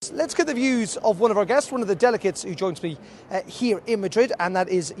let's get the views of one of our guests, one of the delegates who joins me here in Madrid, and that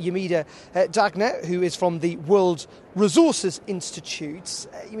is Yamida Dagna, who is from the World Resources Institute.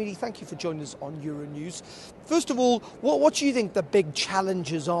 Yamida, thank you for joining us on Euronews. First of all, what do you think the big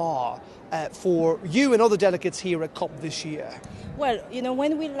challenges are for you and other delegates here at COP this year? Well,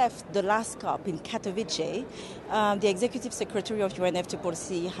 when we left the last COP in Katowice, the Executive Secretary of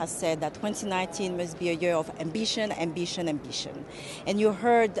UNFCCC has said that 2019 must be a year of ambition, ambition, ambition. And you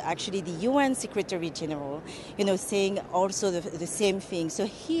heard actually the UN Secretary General, saying also the same thing. So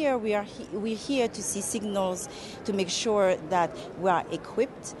here we're here to see signals to make sure that we are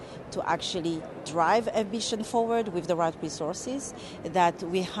equipped to actually drive ambition forward with the right resources, that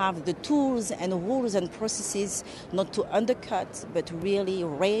we have the tools and rules and processes not to undercut, but really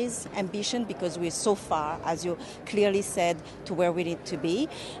raise ambition, because we're so far, as you clearly said, to where we need to be.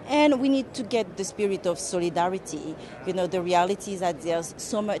 And we need to get the spirit of solidarity. The reality is that there's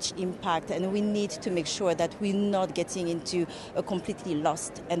so much impact, and we need to make sure that we're not getting into a completely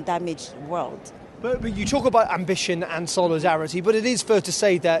lost and damaged world. But you talk about ambition and solidarity, but it is fair to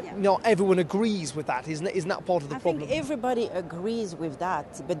say that not everyone agrees with that, isn't it? Isn't that part of the problem? I think everybody agrees with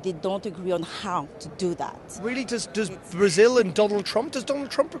that, but they don't agree on how to do that. Really? Does Brazil and Donald Trump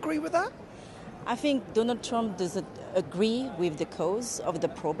agree with that? I think Donald Trump doesn't agree with the cause of the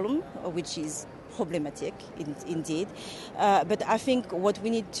problem, which is problematic indeed. But I think what we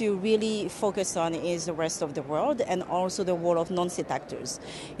need to really focus on is the rest of the world, and also the role of non-state actors.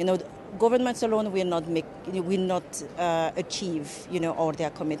 Governments alone will not achieve all their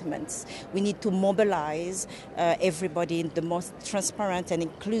commitments. We need to mobilize everybody in the most transparent and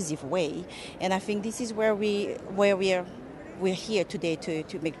inclusive way. And I think this is where we're here today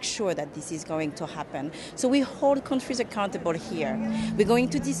to make sure that this is going to happen. So we hold countries accountable here. We're going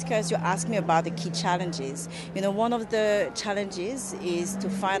to discuss, you asked me about the key challenges. One of the challenges is to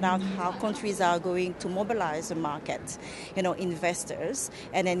find out how countries are going to mobilize the market, investors,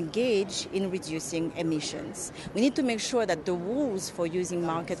 and engage in reducing emissions. We need to make sure that the rules for using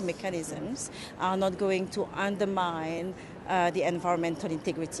market mechanisms are not going to undermine the environmental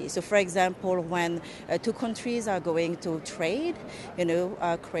integrity. So, for example, when two countries are going to trade,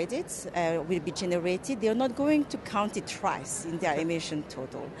 credits will be generated. They are not going to count it twice in their emission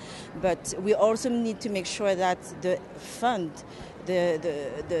total. But we also need to make sure that the fund,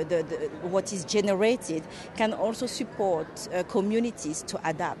 what is generated, can also support communities to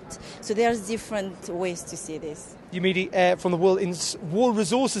adapt. So there's different ways to see this. Yamida from the World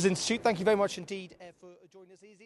Resources Institute, thank you very much indeed.